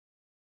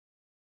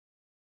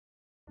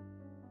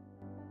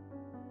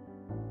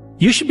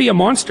You should be a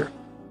monster.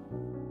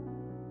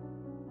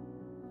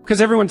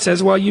 Because everyone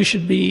says, well, you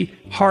should be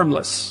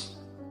harmless.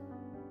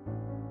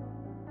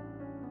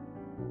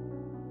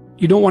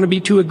 You don't want to be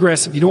too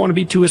aggressive. You don't want to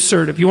be too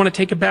assertive. You want to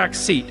take a back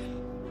seat.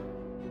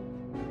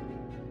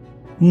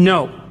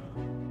 No.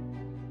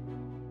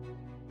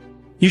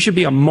 You should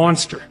be a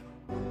monster.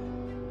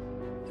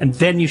 And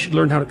then you should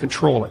learn how to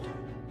control it.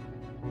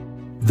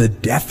 The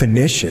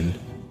definition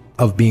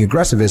of being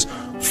aggressive is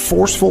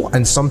forceful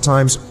and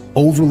sometimes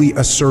overly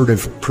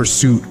assertive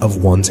pursuit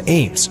of one's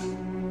aims.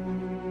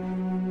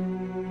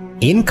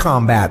 In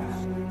combat,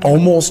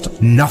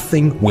 almost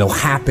nothing will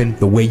happen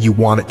the way you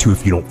want it to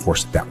if you don't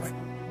force it that way.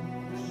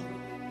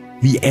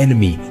 The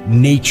enemy,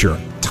 nature,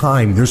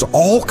 time, there's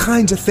all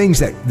kinds of things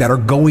that are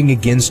going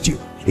against you.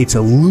 It's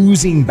a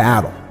losing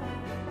battle.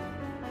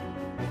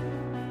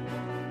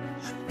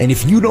 And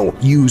if you don't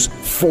use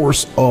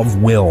force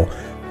of will,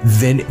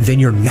 then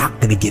you're not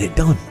going to get it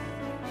done.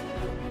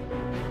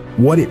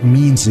 What it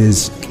means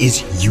is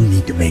you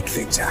need to make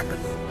things happen.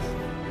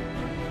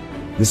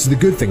 This is the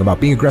good thing about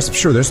being aggressive.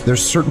 Sure,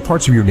 there's certain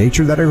parts of your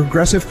nature that are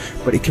aggressive,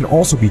 but it can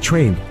also be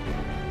trained.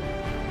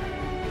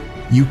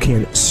 You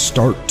can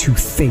start to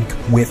think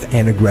with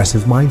an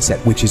aggressive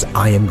mindset, which is,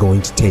 I am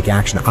going to take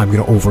action. I'm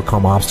going to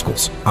overcome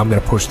obstacles. I'm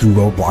going to push through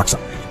roadblocks.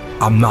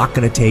 I'm not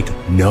going to take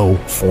no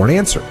for an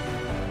answer.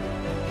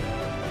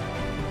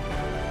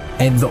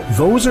 And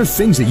those are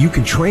things that you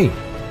can train.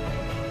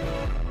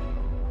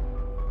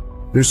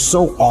 There's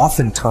so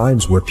often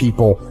times where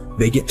people,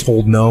 they get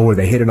told no or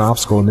they hit an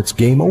obstacle and it's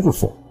game over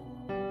for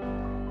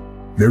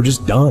them. They're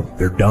just done.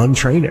 They're done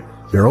training.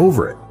 They're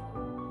over it.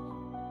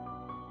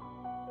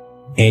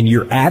 And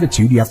your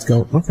attitude, you have to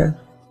go, okay.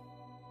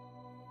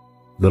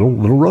 Little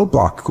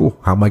roadblock. Cool.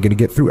 How am I going to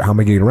get through it? How am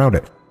I going to get around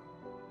it?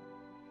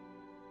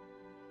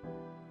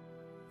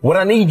 What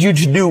I need you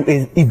to do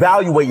is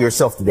evaluate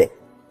yourself today.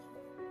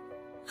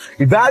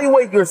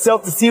 Evaluate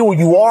yourself to see where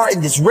you are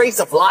in this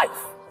race of life.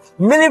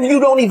 Many of you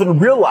don't even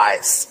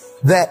realize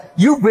that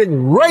you've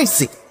been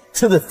racing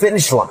to the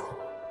finish line.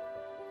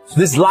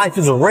 This life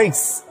is a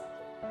race.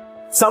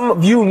 Some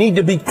of you need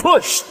to be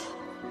pushed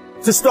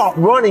to start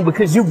running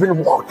because you've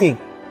been walking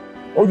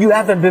or you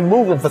haven't been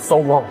moving for so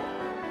long.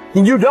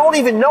 And you don't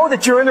even know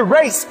that you're in a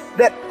race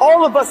that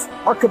all of us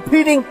are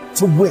competing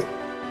to win.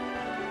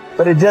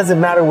 But it doesn't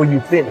matter where you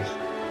finish.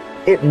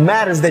 It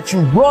matters that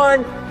you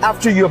run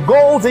after your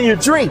goals and your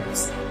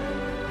dreams.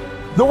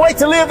 The way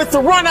to live is to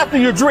run after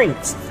your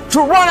dreams, to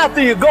run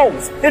after your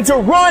goals, and to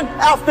run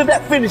after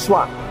that finish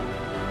line.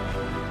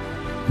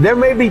 There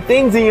may be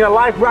things in your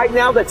life right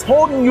now that's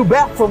holding you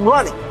back from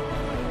running.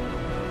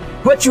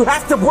 But you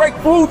have to break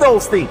through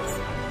those things.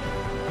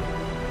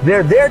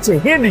 They're there to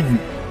hinder you.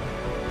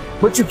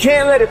 But you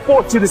can't let it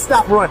force you to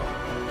stop running.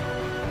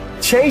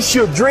 Chase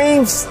your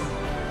dreams.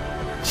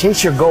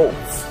 Chase your goals.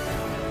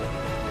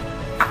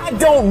 I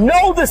don't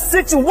know the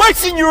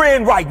situation you're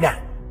in right now.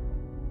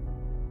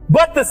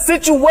 But the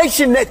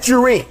situation that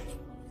you're in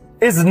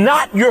is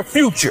not your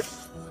future.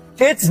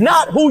 It's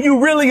not who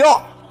you really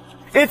are.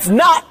 It's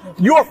not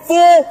your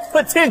full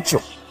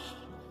potential.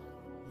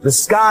 The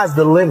sky's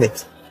the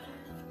limit,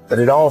 but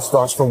it all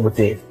starts from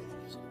within.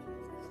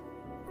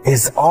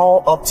 It's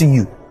all up to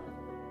you.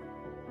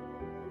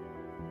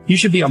 You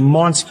should be a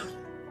monster.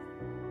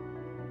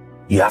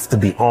 You have to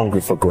be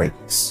hungry for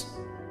greatness.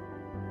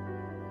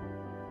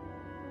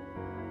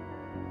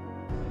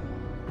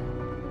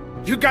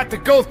 You got to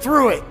go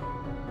through it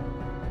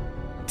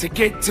to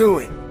get to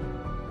it.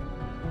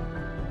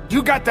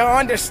 You got to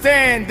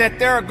understand that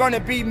there are going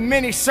to be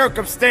many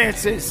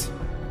circumstances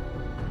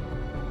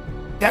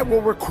that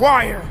will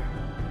require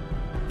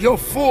your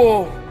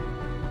full,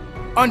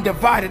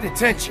 undivided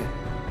attention.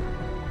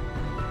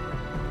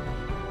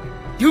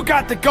 You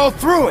got to go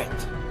through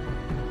it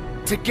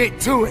to get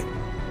to it.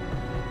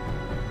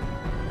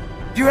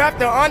 You have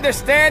to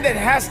understand it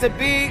has to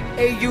be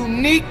a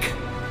unique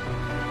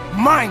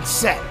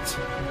mindset.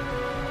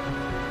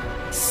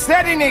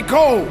 Setting a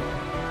goal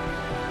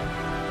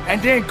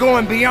and then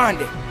going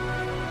beyond it.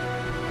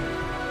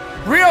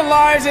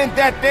 Realizing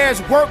that there's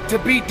work to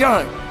be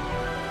done.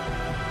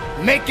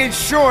 Making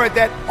sure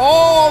that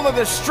all of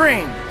the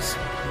strings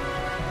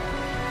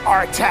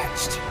are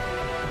attached.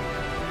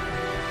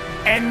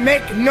 And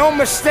make no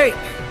mistake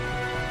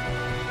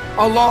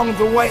along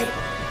the way.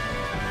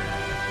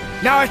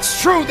 Now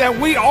it's true that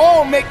we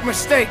all make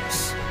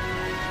mistakes.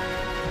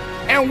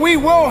 And we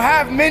will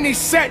have many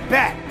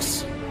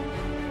setbacks.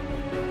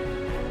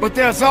 But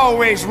there's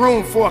always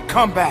room for a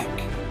comeback.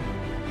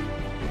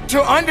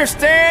 To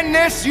understand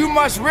this, you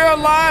must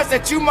realize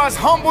that you must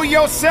humble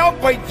yourself,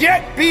 but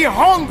yet be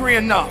hungry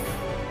enough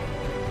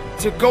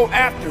to go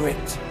after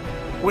it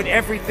with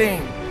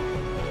everything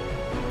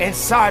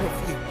inside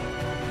of you.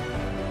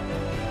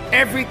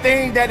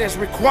 Everything that is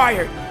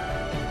required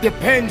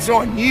depends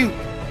on you.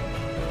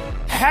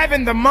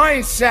 Having the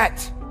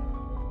mindset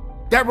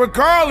that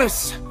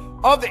regardless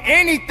of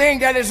anything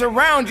that is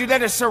around you,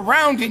 that is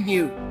surrounding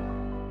you,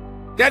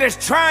 that is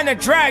trying to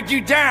drag you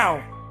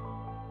down,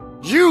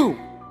 you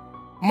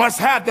must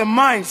have the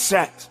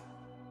mindset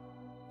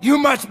You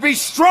must be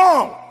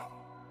strong.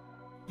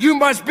 You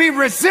must be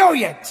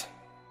resilient.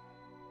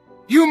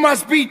 You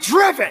must be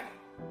driven.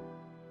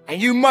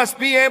 And you must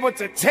be able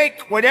to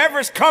take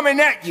whatever's coming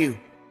at you.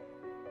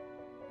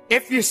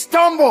 If you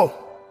stumble,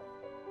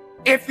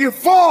 if you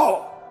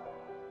fall,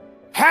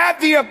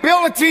 have the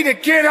ability to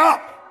get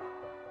up.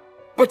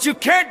 But you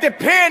can't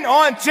depend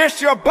on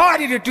just your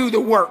body to do the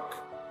work.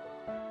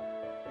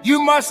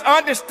 You must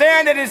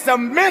understand that it's a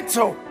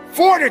mental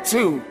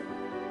fortitude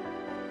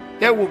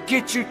that will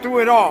get you through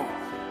it all.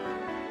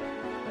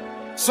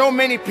 So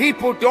many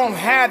people don't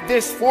have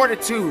this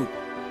fortitude.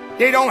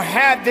 They don't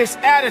have this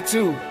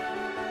attitude.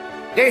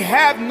 They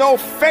have no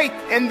faith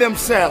in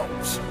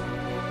themselves.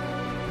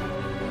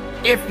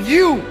 If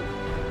you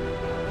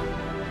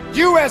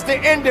as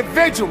the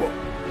individual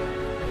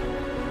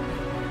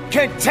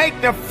can take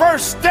the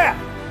first step,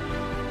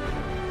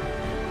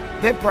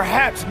 then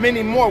perhaps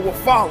many more will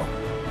follow.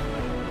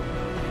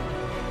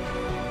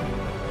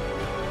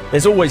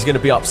 There's always going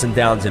to be ups and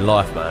downs in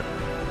life, man.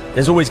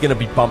 There's always going to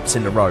be bumps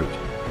in the road.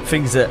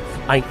 Things that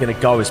ain't going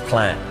to go as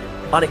planned.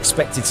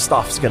 Unexpected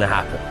stuff's going to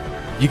happen.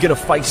 You're going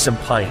to face some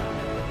pain.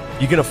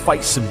 You're going to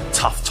face some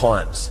tough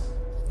times.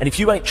 And if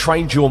you ain't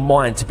trained your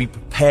mind to be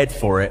prepared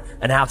for it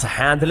and how to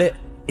handle it,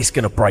 it's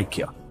going to break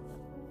you.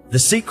 The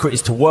secret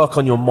is to work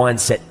on your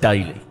mindset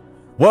daily.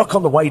 Work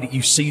on the way that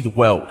you see the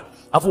world.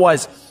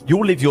 Otherwise,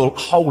 you'll live your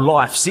whole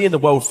life seeing the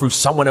world through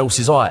someone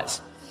else's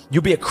eyes.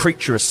 You'll be a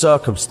creature of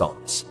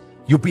circumstance.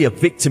 You'll be a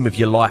victim of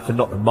your life and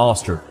not the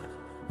master of it.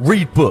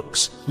 Read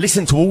books.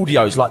 Listen to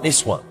audios like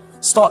this one.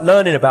 Start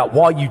learning about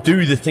why you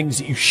do the things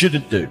that you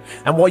shouldn't do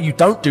and why you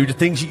don't do the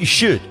things that you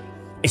should.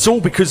 It's all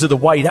because of the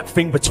way that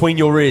thing between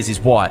your ears is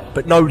wired.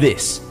 But know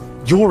this,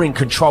 you're in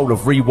control of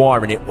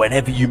rewiring it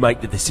whenever you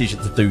make the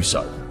decision to do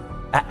so.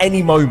 At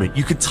any moment,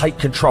 you can take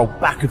control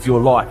back of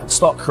your life and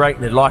start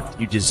creating a life that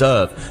you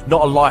deserve,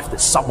 not a life that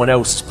someone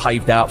else has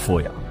paved out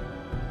for you.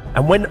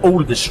 And when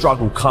all of the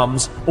struggle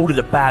comes, all of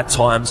the bad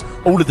times,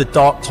 all of the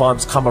dark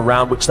times come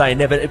around, which they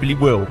inevitably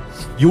will,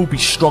 you'll be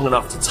strong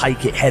enough to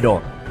take it head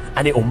on,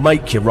 and it will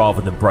make you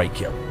rather than break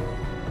you.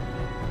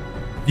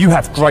 You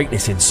have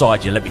greatness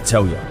inside you, let me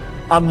tell you.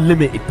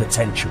 Unlimited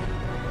potential.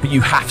 But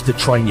you have to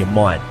train your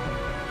mind.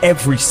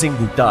 Every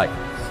single day,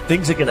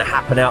 things are going to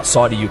happen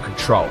outside of your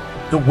control.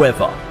 The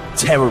weather,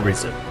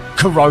 terrorism,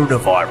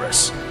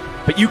 coronavirus.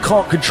 But you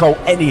can't control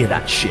any of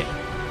that shit.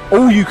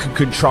 All you can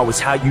control is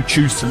how you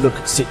choose to look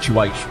at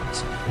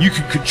situations. You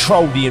can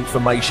control the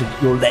information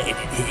that you're letting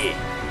in here.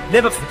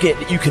 Never forget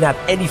that you can have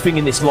anything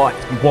in this life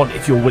that you want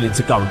if you're willing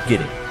to go and get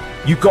it.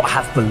 You've got to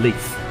have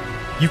belief.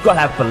 You've got to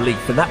have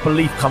belief, and that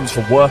belief comes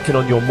from working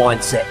on your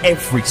mindset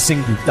every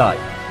single day.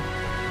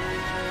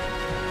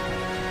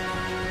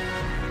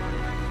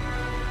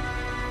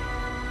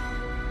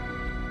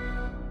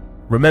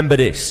 Remember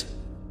this.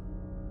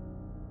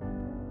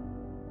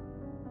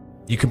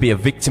 You can be a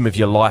victim of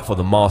your life or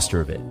the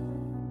master of it.